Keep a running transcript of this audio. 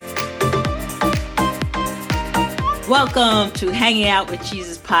Welcome to Hanging Out with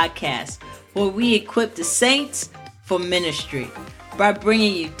Jesus podcast, where we equip the saints for ministry by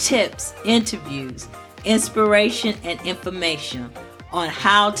bringing you tips, interviews, inspiration, and information on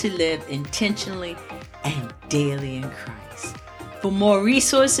how to live intentionally and daily in Christ. For more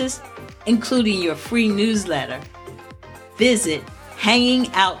resources, including your free newsletter, visit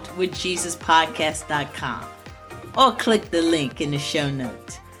hangingoutwithjesuspodcast.com or click the link in the show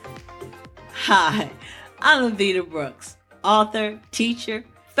notes. Hi, I'm Lavita Brooks, author, teacher,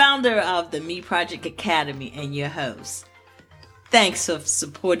 founder of the Me Project Academy, and your host. Thanks for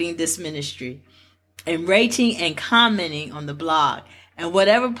supporting this ministry and rating and commenting on the blog and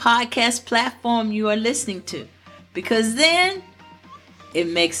whatever podcast platform you are listening to, because then it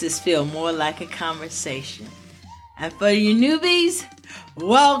makes us feel more like a conversation. And for you newbies,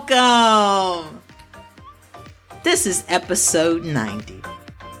 welcome! This is episode 90.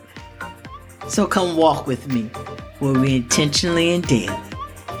 So come walk with me where we intentionally and daily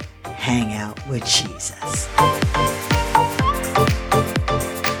hang out with Jesus.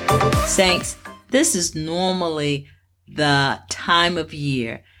 Saints, this is normally the time of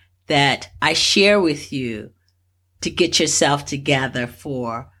year that I share with you to get yourself together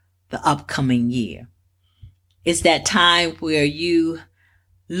for the upcoming year. It's that time where you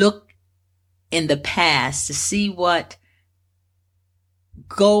look in the past to see what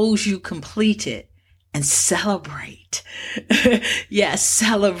goals you completed and celebrate. Yes,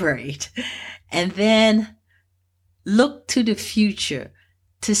 celebrate. And then look to the future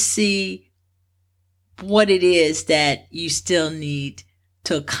to see what it is that you still need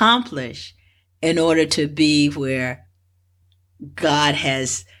to accomplish in order to be where God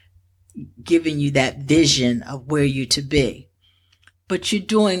has given you that vision of where you're to be. But you're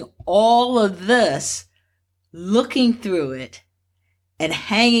doing all of this, looking through it, and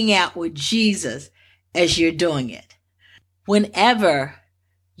hanging out with Jesus as you're doing it. Whenever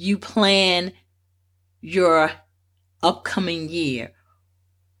you plan your upcoming year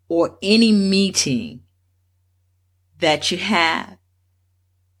or any meeting that you have,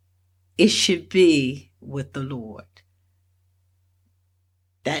 it should be with the Lord.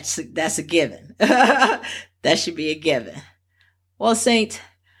 That's a given. That should be a given. Well, saints,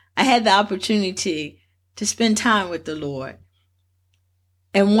 I had the opportunity to spend time with the Lord.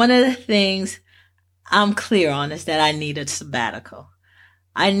 And one of the things I'm clear on is that I need a sabbatical.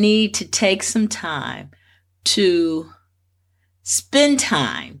 I need to take some time to spend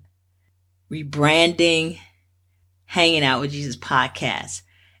time rebranding, hanging out with Jesus podcast,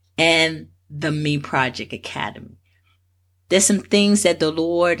 and the Me Project Academy. There's some things that the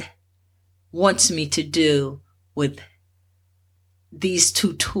Lord wants me to do with these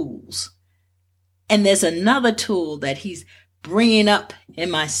two tools. And there's another tool that He's bringing up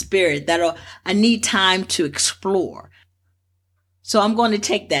in my spirit that I need time to explore. So I'm going to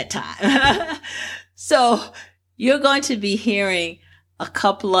take that time. So you're going to be hearing a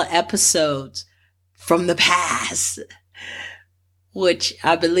couple of episodes from the past, which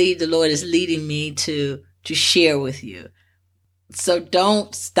I believe the Lord is leading me to share with you. So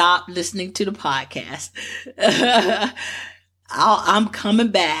don't stop listening to the podcast. I'm coming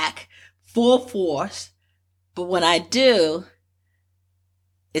back full force. But when I do,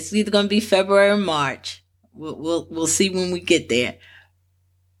 it's either going to be February or March. We'll see when we get there.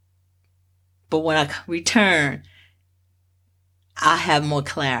 But when I return, I'll have more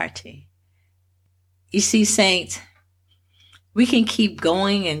clarity. You see, saints, we can keep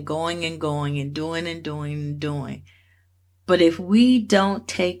going and going and going and doing and doing and doing. But if we don't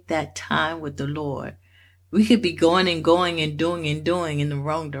take that time with the Lord, we could be going and going and doing in the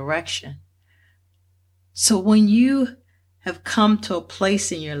wrong direction. So when you have come to a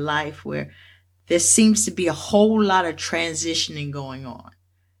place in your life where there seems to be a whole lot of transitioning going on,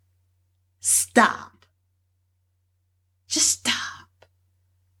 stop. Just stop.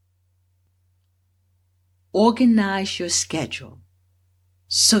 Organize your schedule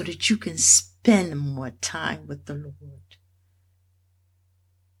so that you can spend more time with the Lord.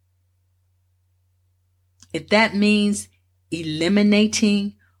 If that means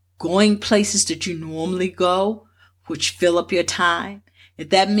eliminating going places that you normally go, which fill up your time, if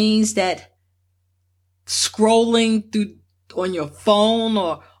that means that scrolling through on your phone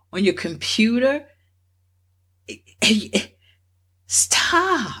or on your computer,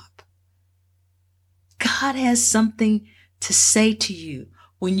 stop. God has something to say to you.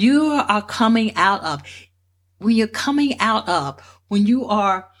 When you are coming out of, when you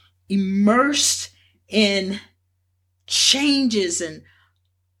are immersed in changes and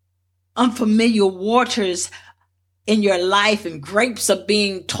unfamiliar waters in your life, and grapes are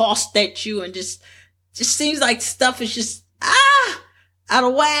being tossed at you and just just seems like stuff is just, out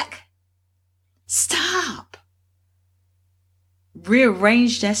of whack. Stop.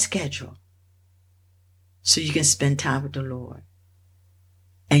 Rearrange that schedule so you can spend time with the Lord.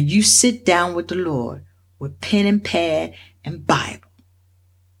 And you sit down with the Lord with pen and pad and Bible.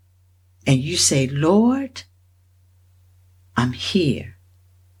 And you say, Lord, I'm here.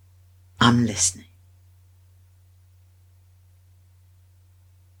 I'm listening.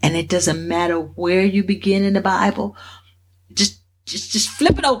 And it doesn't matter where you begin in the Bible. Just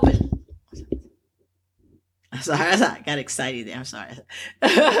flip it open. I'm sorry. I got excited there. I'm sorry.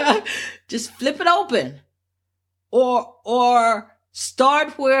 Just flip it open. Or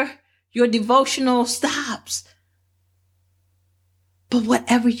start where your devotional stops. But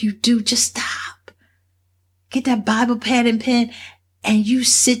whatever you do, just stop. Get that Bible pad and pen and you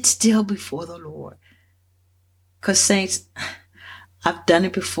sit still before the Lord. Because saints, I've done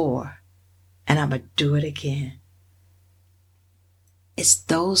it before and I'm going to do it again. It's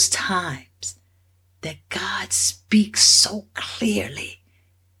those times that God speaks so clearly.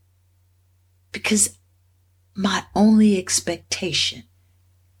 Because my only expectation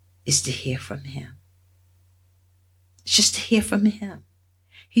is to hear from him. It's just to hear from him.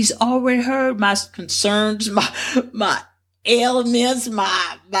 He's already heard my concerns, my ailments,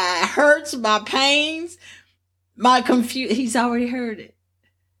 my hurts, my pains, my confusion. He's already heard it.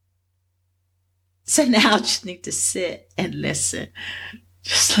 So now I just need to sit and listen.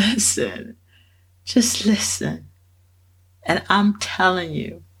 Just listen. Just listen. And I'm telling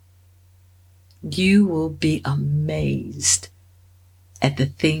you, you will be amazed at the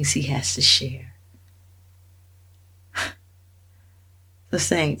things he has to share. The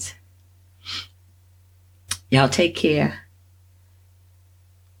saints, y'all take care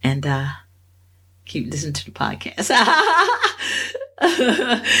and keep listening to the podcast.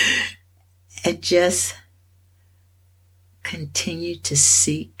 And just continue to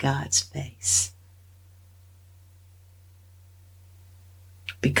seek God's face.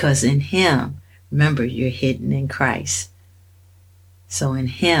 Because in him, remember, you're hidden in Christ. So in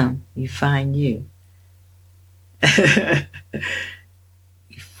him, you find you. You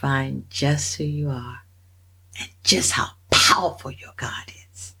find just who you are and just how powerful your God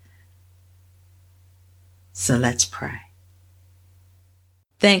is. So let's pray.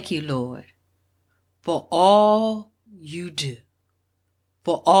 Thank you, Lord, for all you do,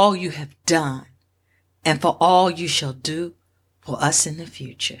 for all you have done, and for all you shall do for us in the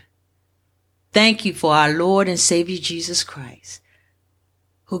future. Thank you for our Lord and Savior Jesus Christ,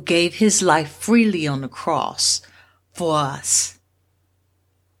 who gave his life freely on the cross for us,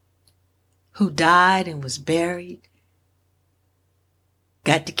 who died and was buried,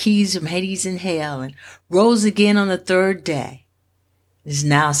 got the keys from Hades and hell, and rose again on the third day, is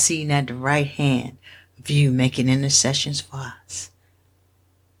now seen at the right hand of you, making intercessions for us.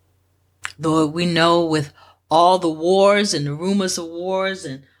 Lord, we know with all the wars and the rumors of wars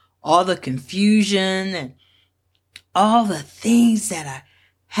and all the confusion and all the things that are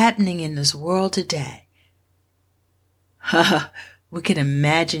happening in this world today, we can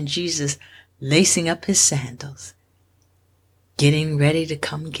imagine Jesus lacing up his sandals, getting ready to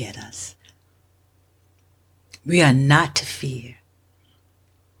come get us. We are not to fear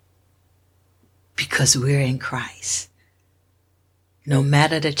because we're in Christ. No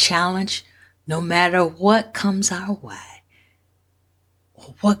matter the challenge, no matter what comes our way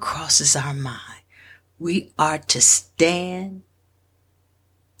or what crosses our mind, we are to stand,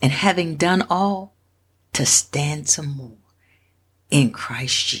 and having done all, to stand some more in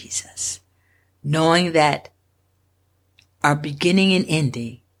Christ Jesus, knowing that our beginning and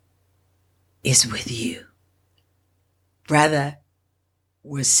ending is with you. Rather,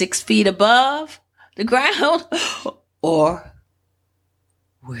 we're 6 feet above the ground or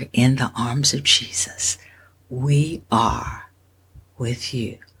we're in the arms of Jesus. We are with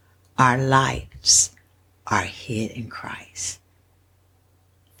you. Our lives are hid in Christ.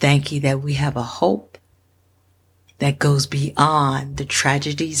 Thank you that we have a hope that goes beyond the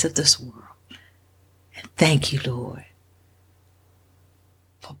tragedies of this world. And thank you, Lord,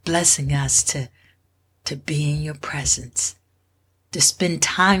 for blessing us to be in your presence, to spend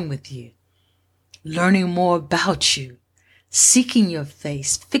time with you, learning more about you, seeking your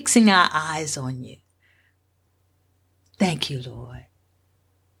face, fixing our eyes on you. Thank you, Lord.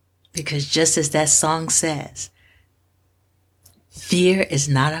 Because just as that song says, fear is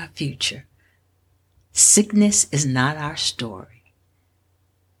not our future. Sickness is not our story.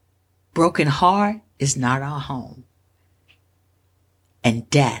 Broken heart is not our home. And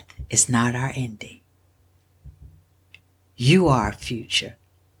death is not our ending. You are our future.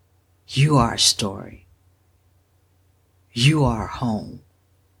 You are a story. You are home.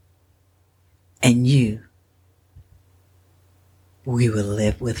 And you, we will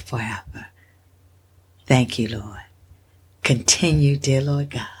live with forever. Thank you, Lord. Continue, dear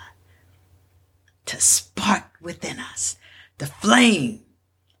Lord God, to spark within us the flame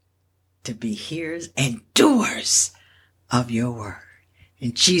to be hearers and doers of your word.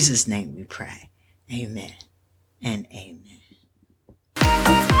 In Jesus' name we pray. Amen and amen.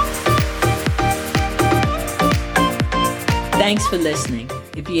 Thanks for listening.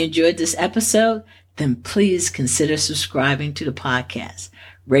 If you enjoyed this episode, then please consider subscribing to the podcast,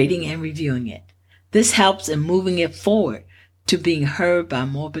 rating and reviewing it. This helps in moving it forward to being heard by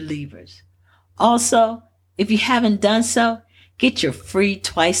more believers. Also, if you haven't done so, get your free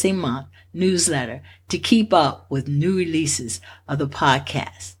twice a month newsletter to keep up with new releases of the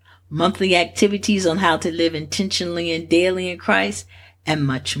podcast, monthly activities on how to live intentionally and daily in Christ, and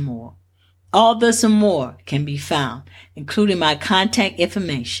much more. All this and more can be found, including my contact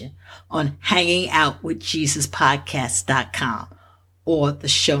information, on hangingoutwithjesuspodcast.com or the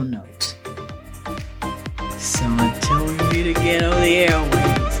show notes. So until we meet again on the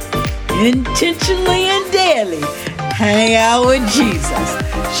airwaves, intentionally and daily, hang out with Jesus.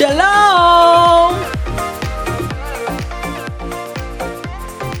 Shalom!